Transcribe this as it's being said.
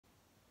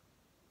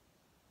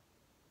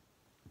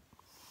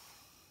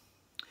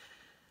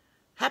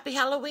Happy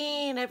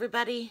Halloween,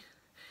 everybody.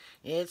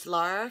 It's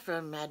Laura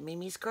from Mad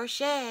Mimi's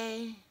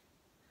Crochet.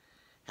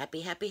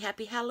 Happy, happy,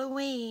 happy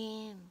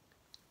Halloween.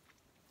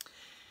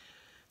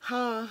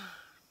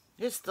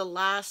 It's the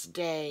last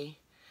day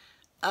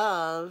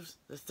of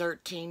the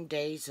 13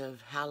 days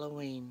of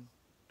Halloween.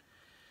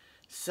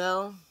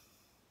 So,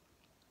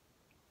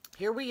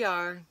 here we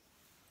are.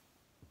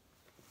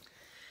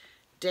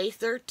 Day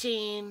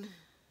 13.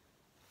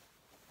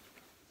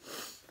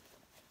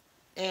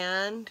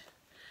 And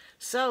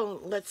so,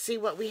 let's see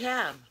what we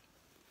have.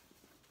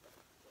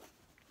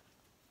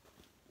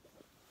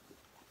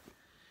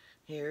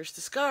 Here's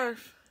the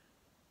scarf.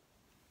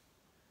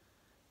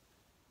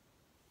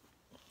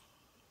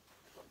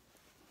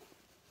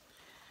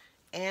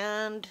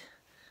 And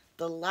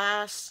the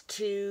last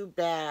two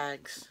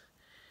bags.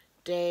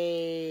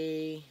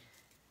 Day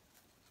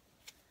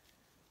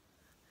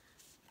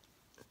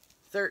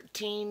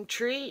 13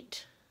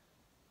 treat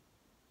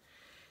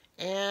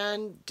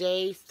and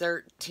day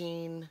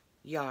 13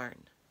 yarn.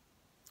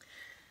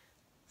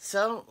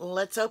 So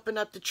let's open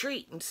up the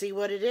treat and see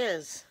what it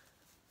is.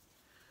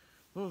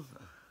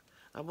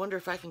 I wonder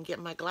if I can get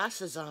my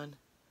glasses on.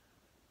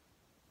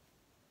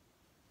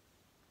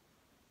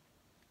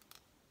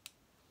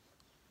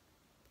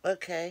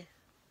 Okay,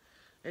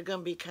 they're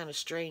gonna be kind of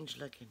strange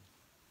looking.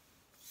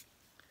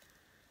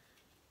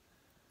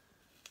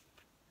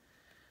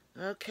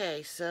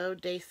 Okay, so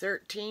day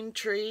 13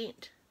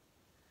 treat.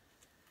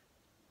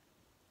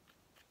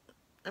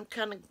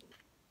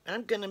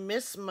 I'm gonna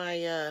miss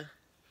my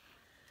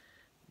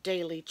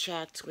daily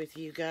chats with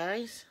you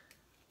guys,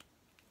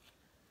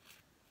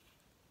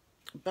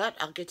 but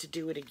I'll get to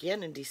do it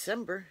again in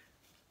December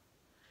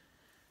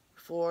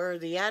for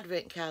the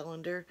Advent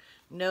calendar.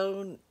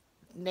 No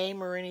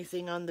name or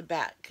anything on the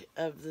back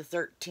of the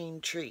 13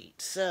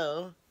 treat.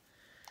 So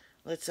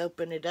let's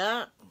open it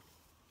up.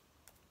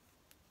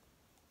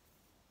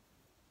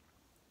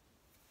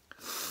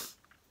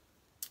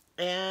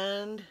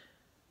 And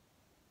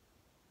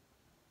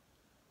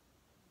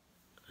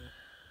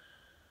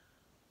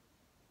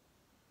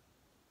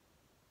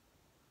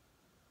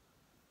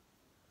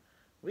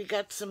we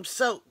got some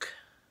soak,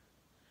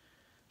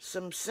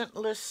 some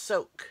scentless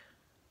soak.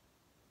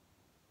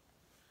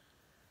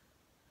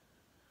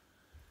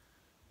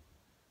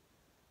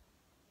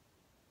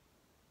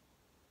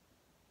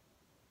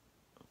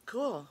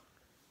 Cool.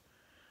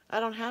 I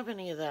don't have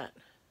any of that.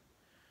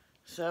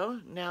 So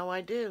now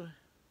I do.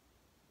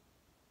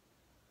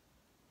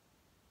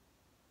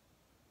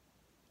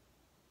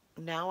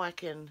 Now I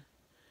can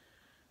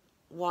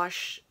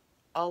wash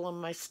all of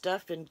my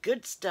stuff in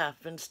good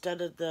stuff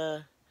instead of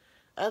the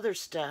other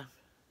stuff.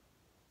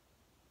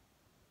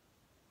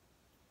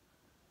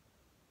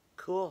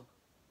 Cool.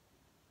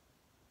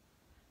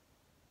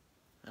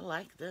 I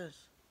like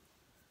this.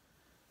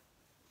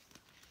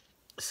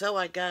 So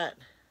I got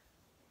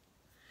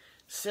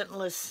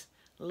scentless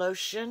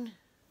lotion.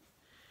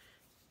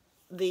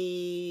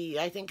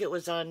 I think it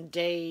was on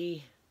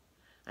day,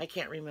 I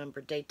can't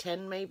remember, day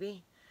 10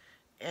 maybe.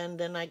 And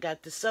then I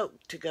got the soap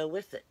to go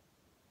with it.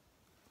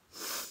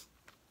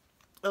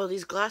 Oh,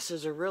 these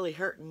glasses are really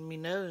hurting me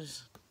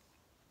nose.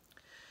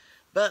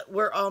 But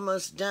we're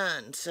almost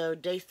done. So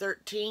day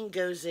 13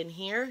 goes in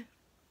here.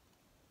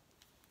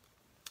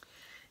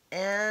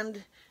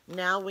 And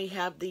now we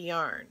have the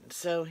yarn.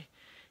 So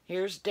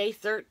here's day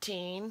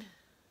 13.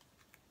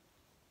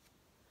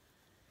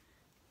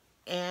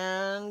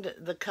 And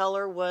the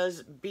color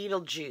was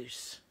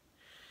Beetlejuice.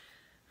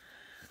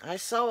 I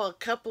saw a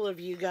couple of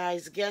you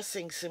guys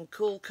guessing some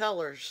cool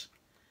colors.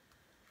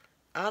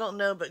 I don't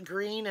know, but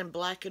green and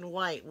black and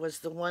white was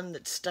the one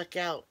that stuck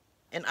out.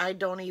 And I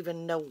don't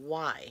even know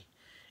why.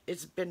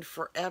 It's been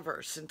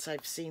forever since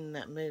I've seen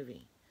that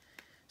movie.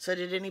 So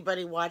did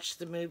anybody watch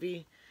the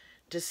movie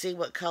to see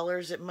what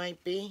colors it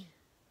might be?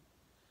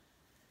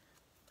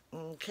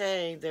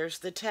 Okay, there's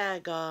the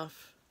tag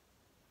off.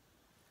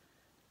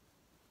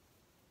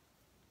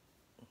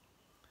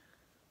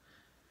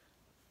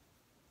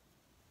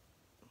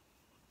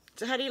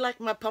 So how do you like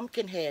my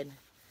pumpkin head?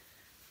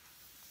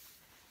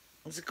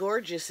 It's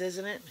gorgeous,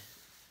 isn't it?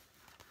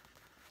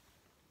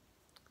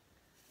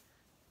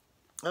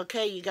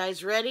 Okay, you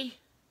guys ready?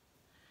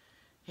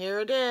 Here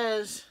it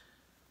is.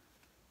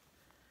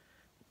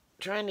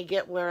 Trying to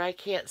get where I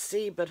can't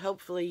see, but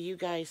hopefully you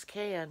guys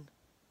can.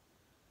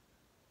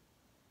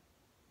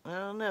 I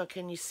don't know,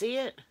 can you see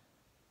it?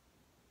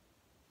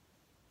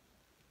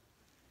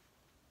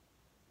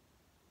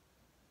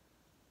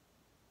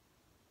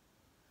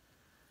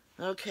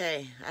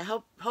 Okay,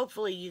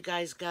 hopefully you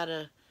guys got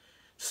a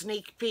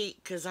sneak peek,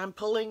 because I'm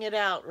pulling it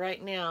out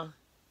right now.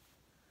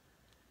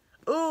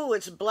 Ooh,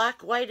 it's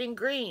black, white, and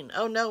green.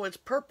 Oh no, it's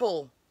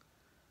purple.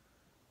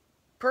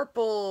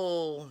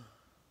 Purple.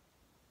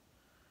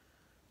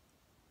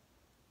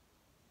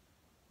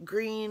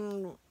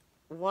 Green,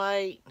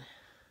 white,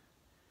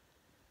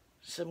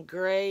 some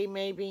gray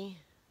maybe.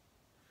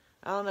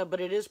 I don't know,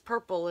 but it is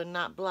purple and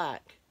not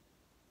black.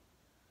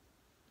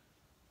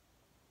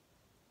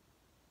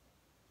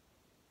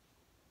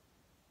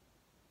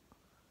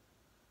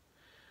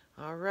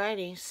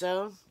 Alrighty,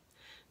 so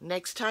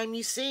next time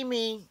you see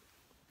me,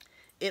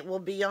 it will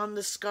be on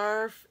the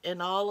scarf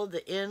and all of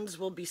the ends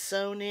will be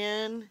sewn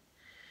in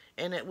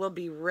and it will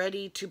be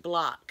ready to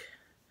block.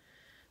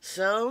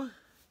 So,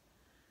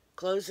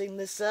 closing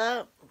this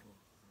up,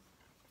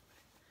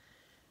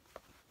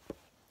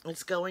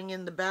 it's going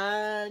in the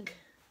bag.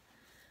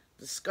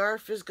 The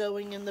scarf is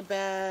going in the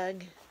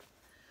bag.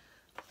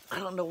 I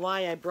don't know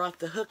why I brought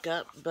the hook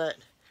up, but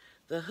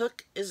the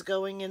hook is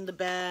going in the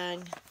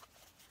bag.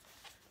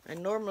 I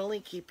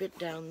normally keep it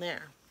down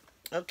there.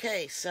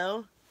 Okay,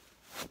 so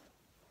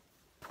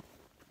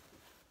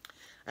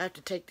I have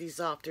to take these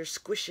off. They're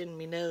squishing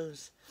my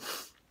nose.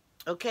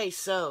 Okay,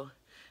 so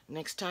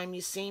next time you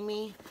see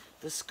me,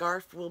 the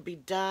scarf will be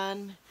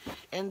done,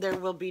 and there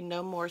will be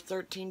no more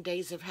 13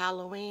 days of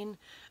Halloween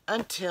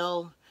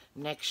until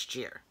next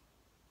year.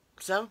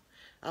 So,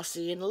 I'll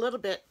see you in a little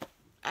bit.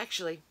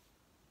 Actually,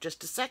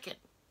 just a second.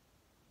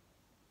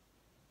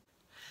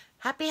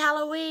 Happy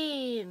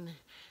Halloween!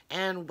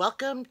 And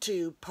welcome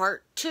to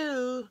part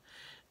 2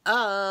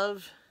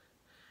 of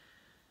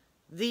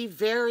the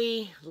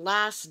very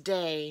last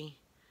day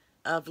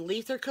of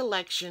Leither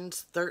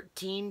Collection's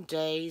 13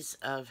 Days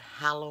of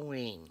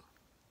Halloween.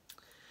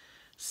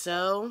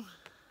 So,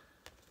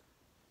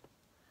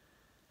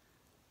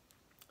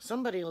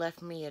 somebody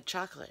left me a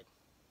chocolate.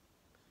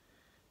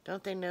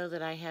 Don't they know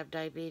that I have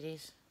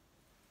diabetes?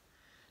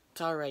 It's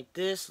alright,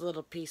 this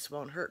little piece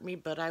won't hurt me,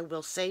 but I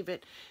will save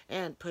it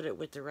and put it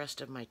with the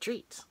rest of my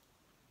treats.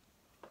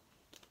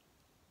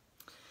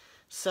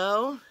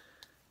 So,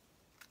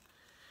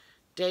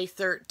 day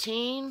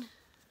 13,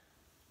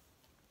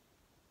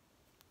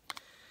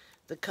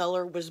 the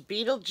color was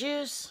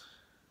Beetlejuice,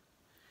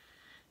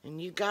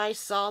 and you guys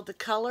saw the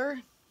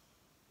color.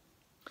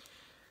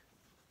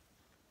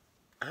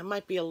 I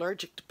might be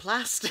allergic to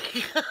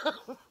plastic.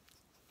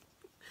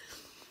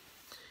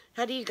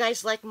 How do you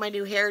guys like my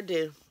new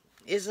hairdo?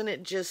 Isn't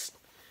it just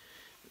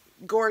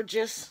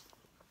gorgeous?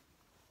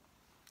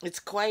 It's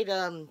quite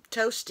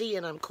toasty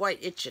and I'm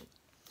quite itching.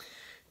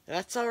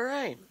 That's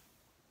alright.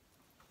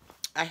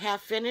 I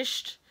have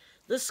finished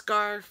the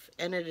scarf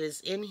and it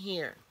is in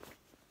here.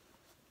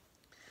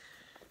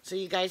 So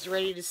you guys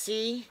ready to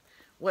see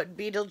what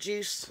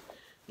Beetlejuice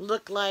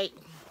looked like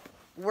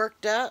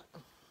worked up?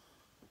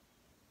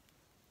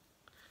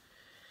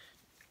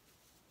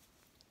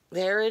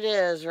 There it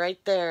is,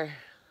 right there.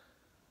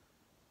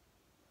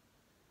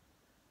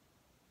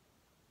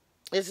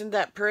 Isn't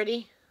that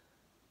pretty?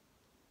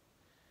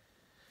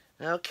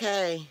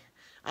 Okay,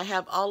 I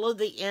have all of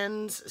the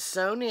ends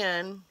sewn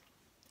in.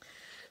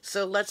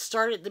 So let's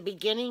start at the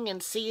beginning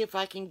and see if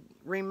I can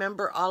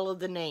remember all of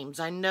the names.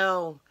 I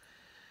know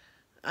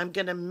I'm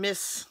going to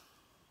miss.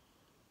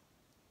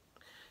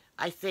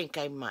 I think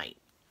I might.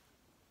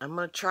 I'm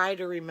going to try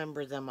to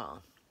remember them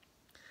all.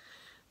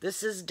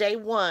 This is day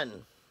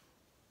 1.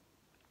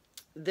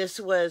 This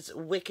was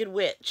Wicked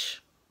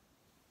Witch.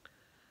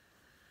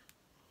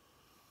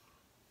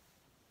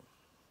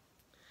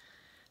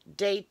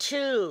 Day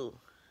 2,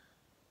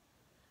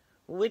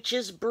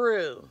 Witch's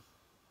Brew.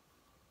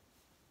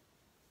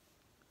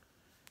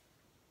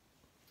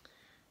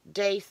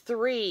 Day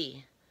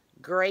 3,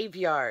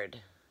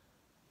 Graveyard.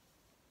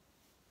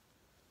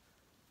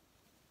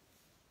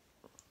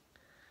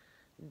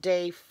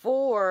 Day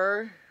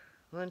 4,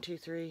 1, 2,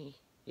 3,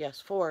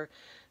 yes, 4,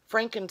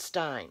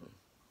 Frankenstein.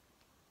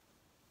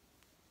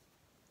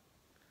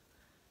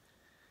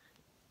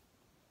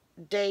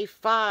 Day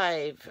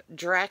 5,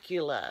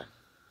 Dracula.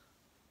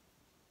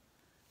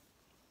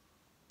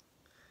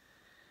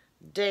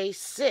 Day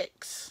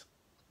 6,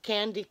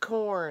 Candy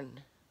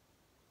Corn.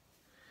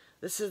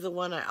 This is the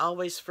one I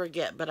always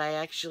forget, but I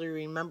actually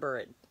remember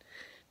it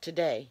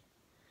today.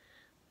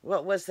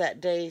 What was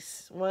that day?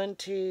 1,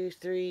 2,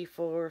 3,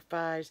 4,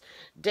 5.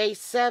 Day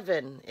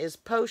 7 is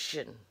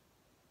Potion.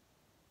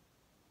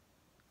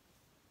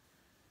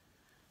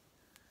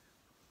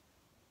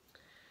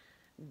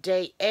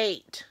 Day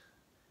 8,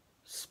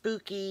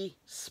 Spooky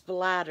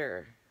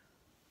Splatter.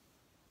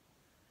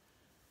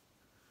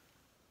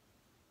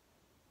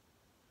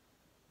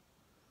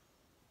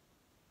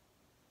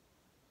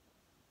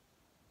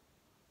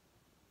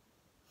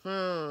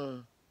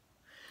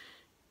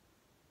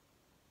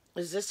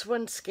 Is this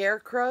one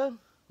Scarecrow?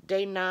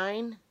 Day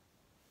 9?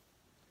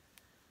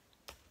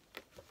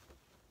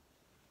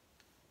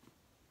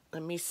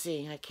 Let me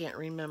see. I can't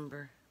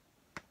remember.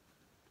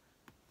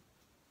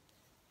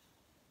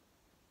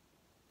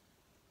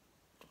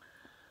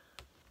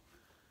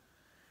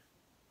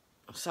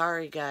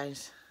 Sorry,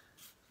 guys.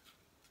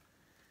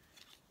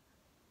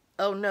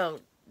 Oh, no.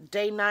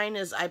 Day 9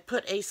 is I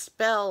Put a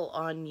Spell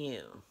on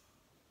You.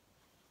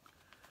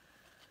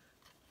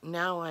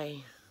 Now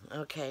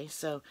okay,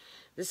 so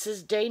this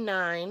is day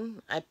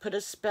 9. I Put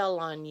a Spell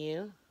on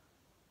You.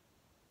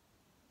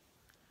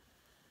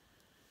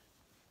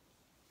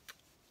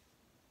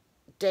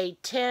 Day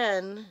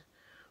 10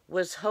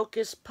 was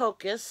Hocus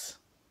Pocus.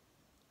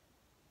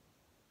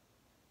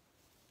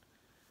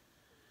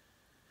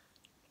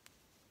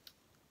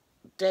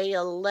 Day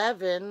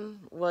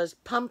 11 was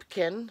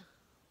Pumpkin.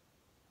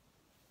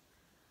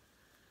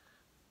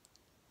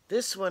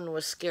 This one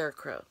was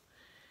Scarecrow.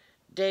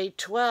 Day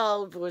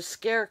 12 was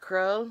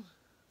Scarecrow.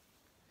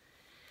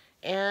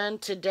 And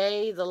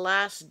today, the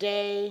last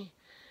day,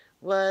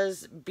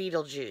 was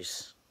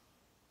Beetlejuice.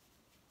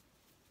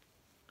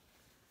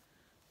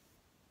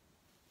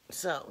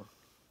 So,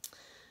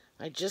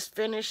 I just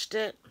finished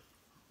it.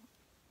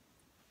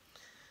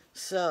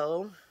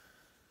 So,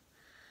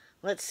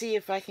 let's see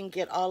if I can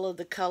get all of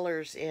the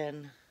colors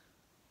in.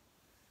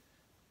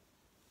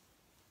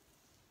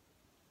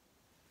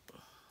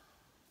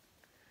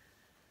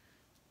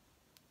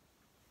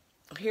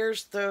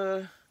 Here's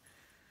the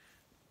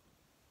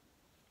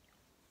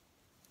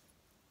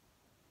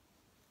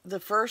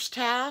first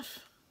half.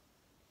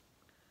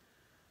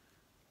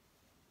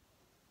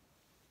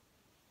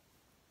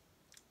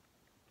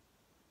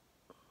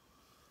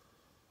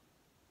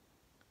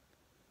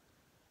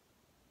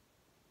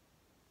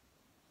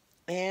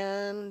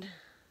 And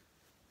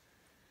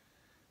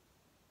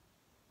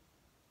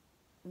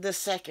the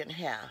second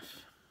half.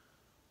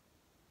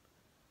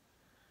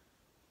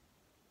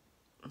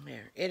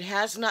 There. It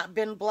has not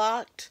been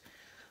blocked.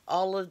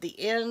 All of the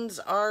ends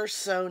are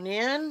sewn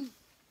in.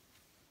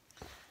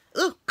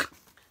 Ooh!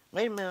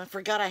 Wait a minute, I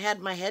forgot I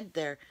had my head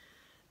there.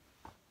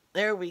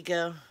 There we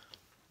go.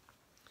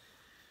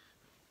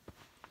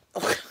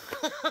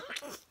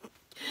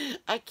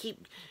 I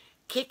keep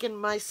kicking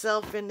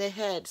myself in the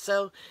head.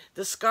 So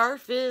the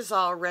scarf is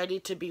all ready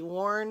to be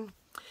worn.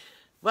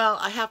 Well,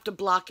 I have to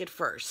block it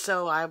first.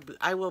 So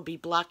I will be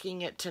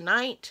blocking it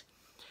tonight.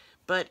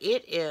 But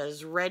it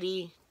is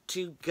ready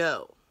to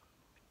go.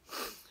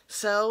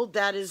 So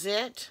that is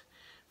it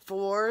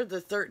for the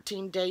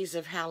 13 days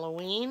of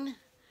Halloween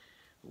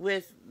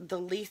with the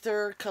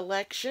Leither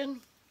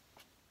collection.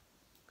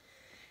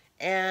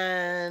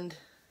 And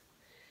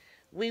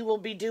we will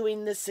be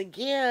doing this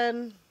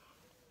again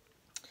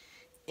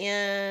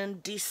in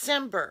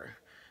December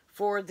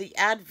for the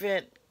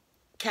Advent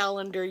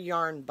calendar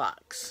yarn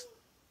box.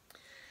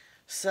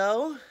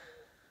 So,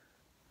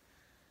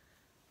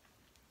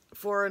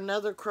 for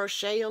another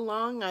crochet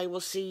along, I will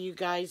see you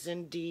guys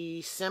in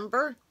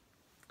December.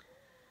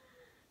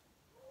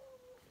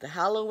 The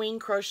Halloween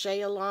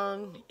crochet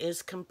along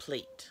is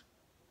complete.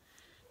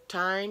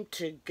 Time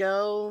to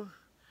go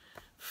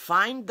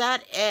find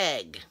that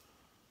egg.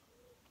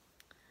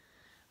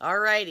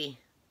 Alrighty.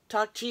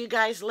 Talk to you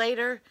guys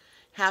later.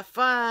 Have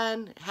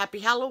fun.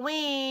 Happy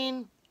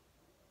Halloween.